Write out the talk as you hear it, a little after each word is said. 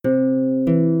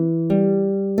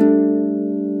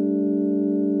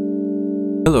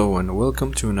Hello and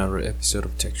welcome to another episode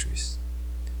of Tech Trees.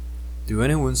 Do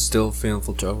anyone still film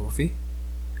photography?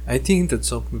 I think that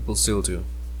some people still do,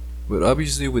 but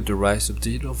obviously with the rise of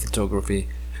digital photography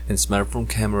and smartphone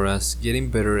cameras getting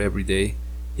better every day,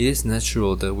 it is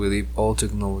natural that we leave all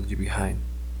technology behind.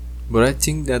 But I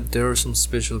think that there are some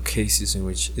special cases in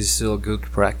which it is still a good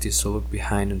practice to look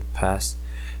behind in the past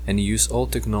and use all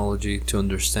technology to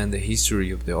understand the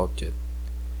history of the object.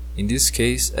 In this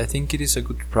case, I think it is a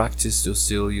good practice to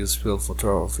still use film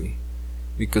photography,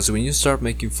 because when you start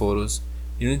making photos,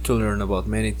 you need to learn about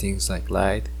many things like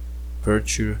light,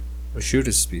 aperture, or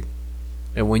shutter speed.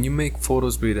 And when you make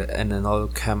photos with an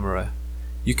analog camera,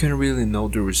 you can really know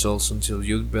the results until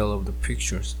you develop the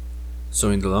pictures. So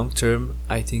in the long term,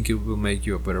 I think it will make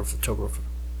you a better photographer.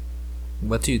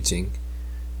 What do you think?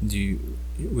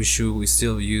 Should we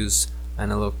still use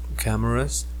analog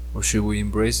cameras, or should we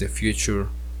embrace the future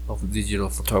of digital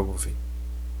photography?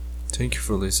 Thank you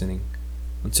for listening.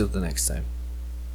 Until the next time.